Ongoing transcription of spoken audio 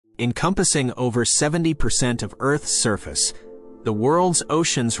Encompassing over 70% of Earth's surface, the world's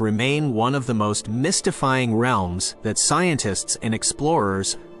oceans remain one of the most mystifying realms that scientists and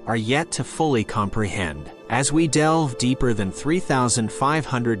explorers are yet to fully comprehend. As we delve deeper than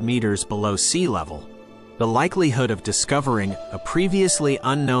 3,500 meters below sea level, the likelihood of discovering a previously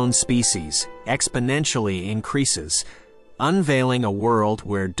unknown species exponentially increases, unveiling a world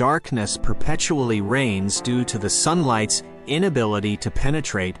where darkness perpetually reigns due to the sunlight's inability to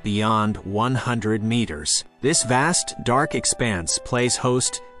penetrate beyond 100 meters. This vast, dark expanse plays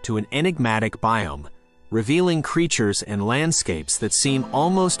host to an enigmatic biome, revealing creatures and landscapes that seem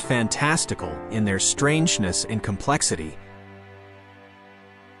almost fantastical in their strangeness and complexity.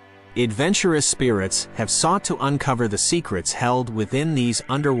 Adventurous spirits have sought to uncover the secrets held within these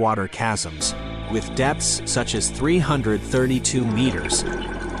underwater chasms, with depths such as 332 meters,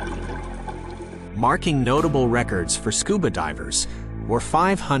 marking notable records for scuba divers, or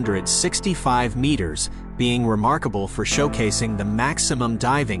 565 meters being remarkable for showcasing the maximum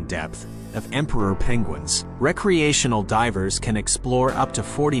diving depth of emperor penguins. Recreational divers can explore up to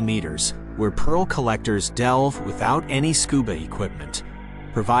 40 meters, where pearl collectors delve without any scuba equipment,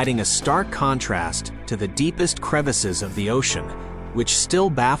 providing a stark contrast to the deepest crevices of the ocean, which still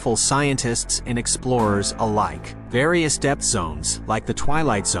baffle scientists and explorers alike. Various depth zones, like the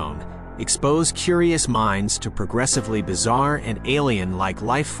Twilight Zone, expose curious minds to progressively bizarre and alien-like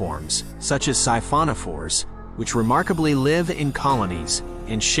life forms, such as siphonophores, which remarkably live in colonies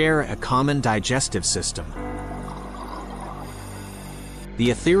and share a common digestive system. The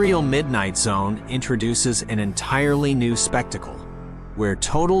ethereal Midnight Zone introduces an entirely new spectacle, where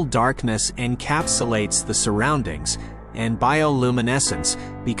total darkness encapsulates the surroundings and bioluminescence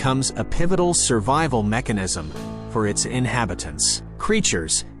becomes a pivotal survival mechanism for its inhabitants.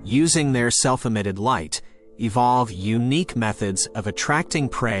 Creatures, using their self-emitted light, evolve unique methods of attracting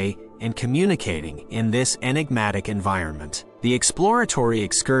prey and communicating in this enigmatic environment. The exploratory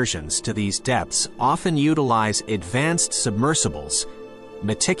excursions to these depths often utilize advanced submersibles,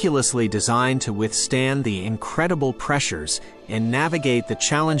 meticulously designed to withstand the incredible pressures and navigate the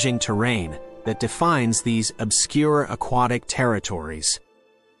challenging terrain that defines these obscure aquatic territories.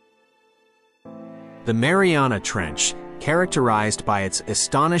 The Mariana Trench, characterized by its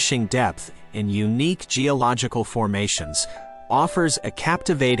astonishing depth and unique geological formations, offers a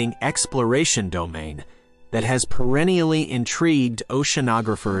captivating exploration domain that has perennially intrigued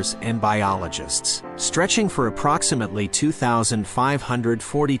oceanographers and biologists. Stretching for approximately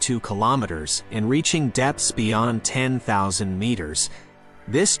 2,542 kilometers and reaching depths beyond 10,000 meters,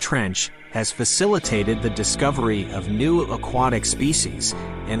 this trench has facilitated the discovery of new aquatic species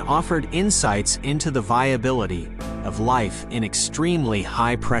and offered insights into the viability of life in extremely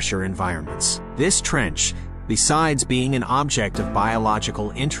high-pressure environments. This trench, besides being an object of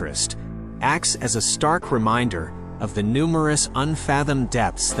biological interest, acts as a stark reminder of the numerous unfathomed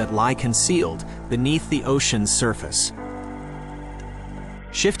depths that lie concealed beneath the ocean's surface.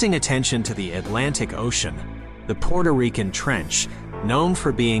 Shifting attention to the Atlantic Ocean, the Puerto Rican Trench, known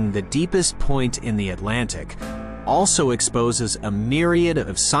for being the deepest point in the Atlantic, also exposes a myriad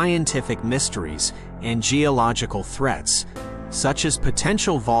of scientific mysteries and geological threats, such as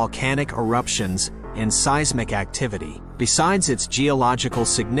potential volcanic eruptions and seismic activity. Besides its geological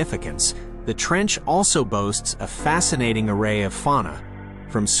significance, the trench also boasts a fascinating array of fauna,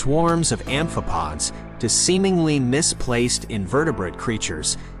 from swarms of amphipods to seemingly misplaced invertebrate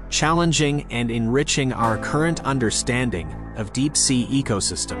creatures, challenging and enriching our current understanding of deep-sea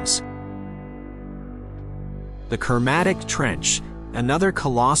ecosystems. The Kermatic Trench, another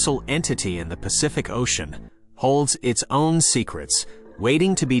colossal entity in the Pacific Ocean, holds its own secrets,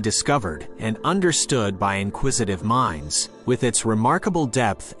 waiting to be discovered and understood by inquisitive minds. With its remarkable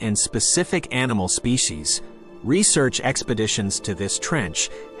depth and specific animal species, research expeditions to this trench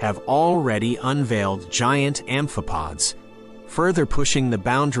have already unveiled giant amphipods, further pushing the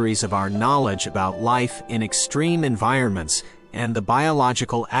boundaries of our knowledge about life in extreme environments and the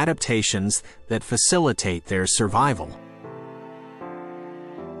biological adaptations that facilitate their survival.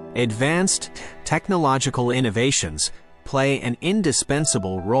 Advanced technological innovations play an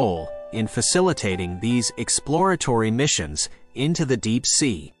indispensable role in facilitating these exploratory missions into the deep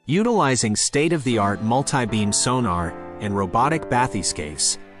sea. Utilizing state-of-the-art multi-beam sonar and robotic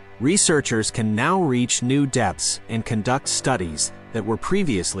bathyscapes, researchers can now reach new depths and conduct studies that were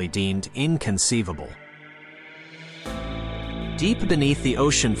previously deemed inconceivable. Deep beneath the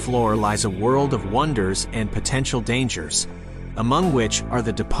ocean floor lies a world of wonders and potential dangers, among which are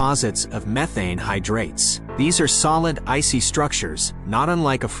the deposits of methane hydrates. These are solid, icy structures, not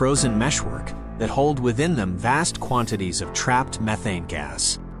unlike a frozen meshwork, that hold within them vast quantities of trapped methane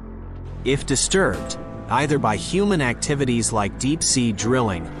gas. If disturbed, either by human activities like deep-sea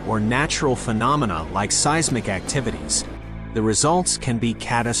drilling or natural phenomena like seismic activities, the results can be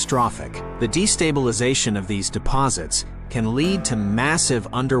catastrophic. The destabilization of these deposits can lead to massive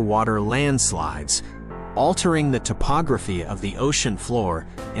underwater landslides, altering the topography of the ocean floor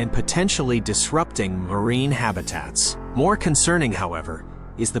and potentially disrupting marine habitats. More concerning, however,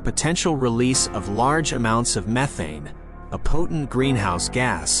 is the potential release of large amounts of methane, a potent greenhouse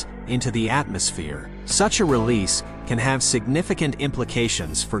gas, into the atmosphere. Such a release can have significant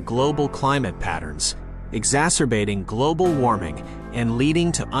implications for global climate patterns, exacerbating global warming and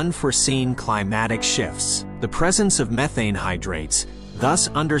leading to unforeseen climatic shifts. The presence of methane hydrates thus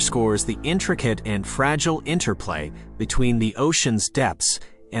underscores the intricate and fragile interplay between the ocean's depths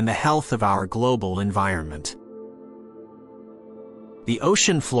and the health of our global environment. The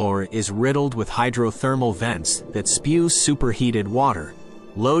ocean floor is riddled with hydrothermal vents that spew superheated water,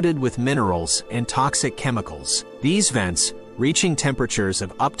 loaded with minerals and toxic chemicals. These vents, reaching temperatures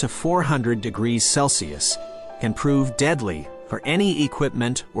of up to 400 degrees Celsius, can prove deadly for any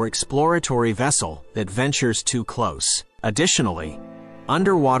equipment or exploratory vessel that ventures too close. Additionally,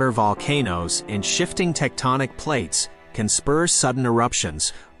 underwater volcanoes and shifting tectonic plates can spur sudden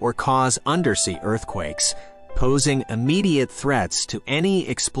eruptions or cause undersea earthquakes, posing immediate threats to any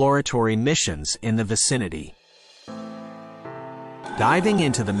exploratory missions in the vicinity. Diving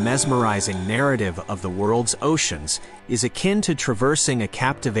into the mesmerizing narrative of the world's oceans is akin to traversing a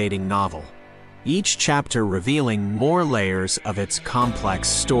captivating novel, each chapter revealing more layers of its complex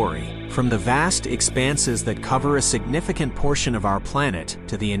story. From the vast expanses that cover a significant portion of our planet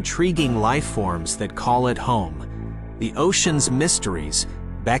to the intriguing life forms that call it home, the ocean's mysteries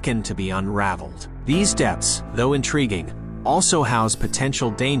beckon to be unraveled. These depths, though intriguing, also house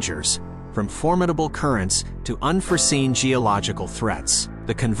potential dangers, from formidable currents to unforeseen geological threats.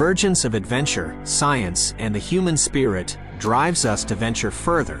 The convergence of adventure, science, and the human spirit drives us to venture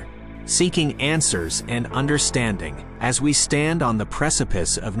further, seeking answers and understanding. As we stand on the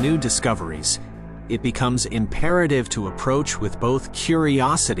precipice of new discoveries, it becomes imperative to approach with both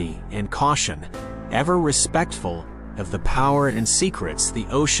curiosity and caution, ever respectful of the power and secrets the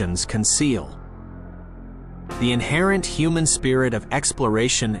oceans conceal. The inherent human spirit of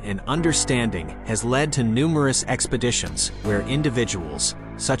exploration and understanding has led to numerous expeditions where individuals,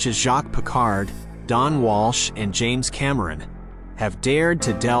 such as Jacques Piccard, Don Walsh, and James Cameron, have dared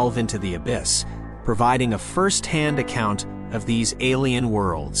to delve into the abyss, providing a first-hand account of these alien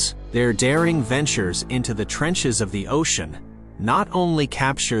worlds. Their daring ventures into the trenches of the ocean not only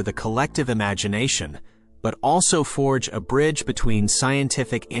capture the collective imagination, but also forge a bridge between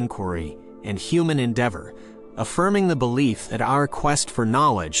scientific inquiry and human endeavor, affirming the belief that our quest for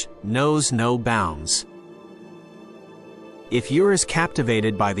knowledge knows no bounds. If you're as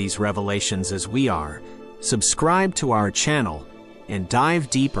captivated by these revelations as we are, subscribe to our channel and dive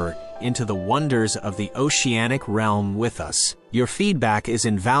deeper into the wonders of the oceanic realm with us. Your feedback is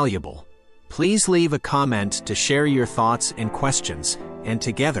invaluable. Please leave a comment to share your thoughts and questions, and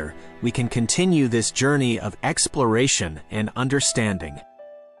together we can continue this journey of exploration and understanding.